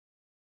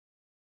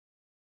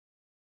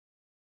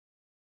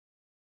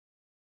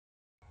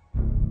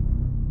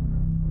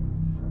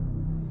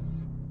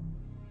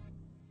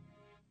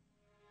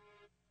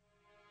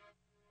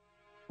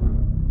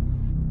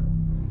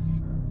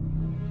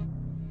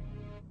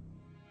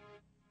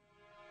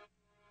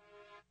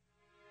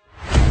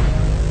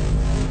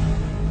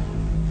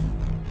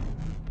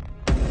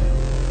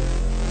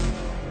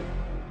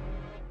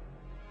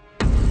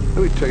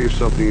tell you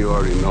something you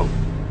already know.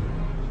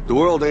 The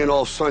world ain't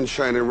all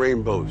sunshine and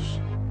rainbows.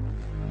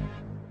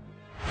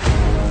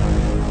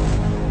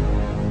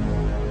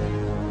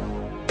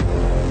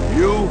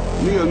 You,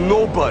 me, or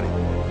nobody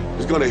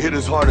is gonna hit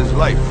as hard as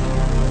life.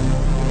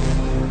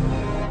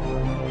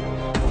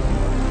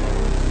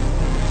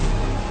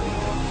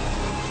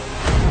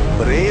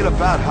 But it ain't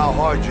about how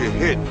hard you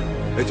hit.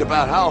 It's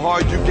about how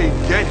hard you can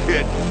get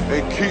hit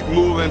and keep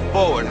moving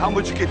forward. How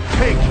much you can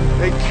take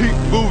and keep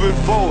moving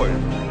forward.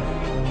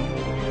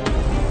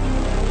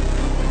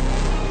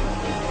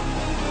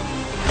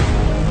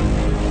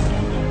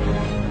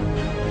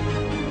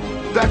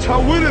 That's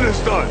how winning is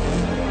done.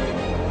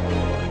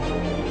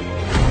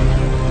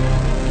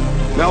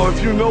 Now,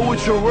 if you know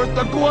what you're worth,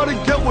 then go out and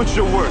get what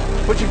you're worth.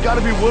 But you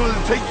gotta be willing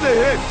to take the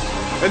hits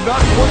and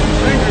not point the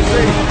finger and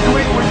say you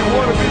ain't where you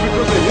want to be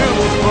because of him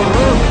or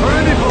her or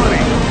anybody.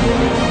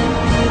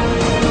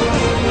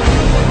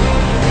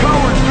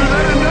 Cowards do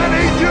that, and that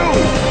ain't you.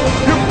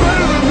 You're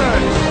better than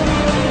that.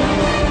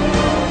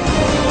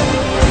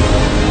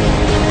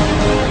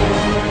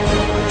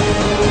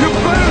 You're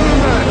better than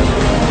that.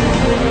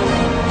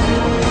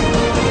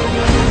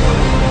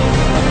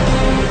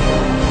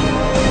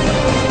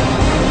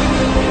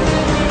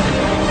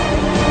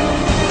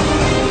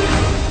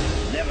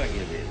 Never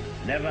give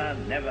in. Never,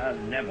 never,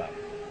 never.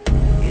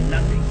 In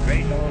nothing,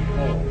 great or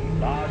small,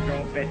 large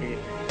or petty,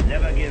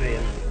 never give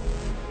in.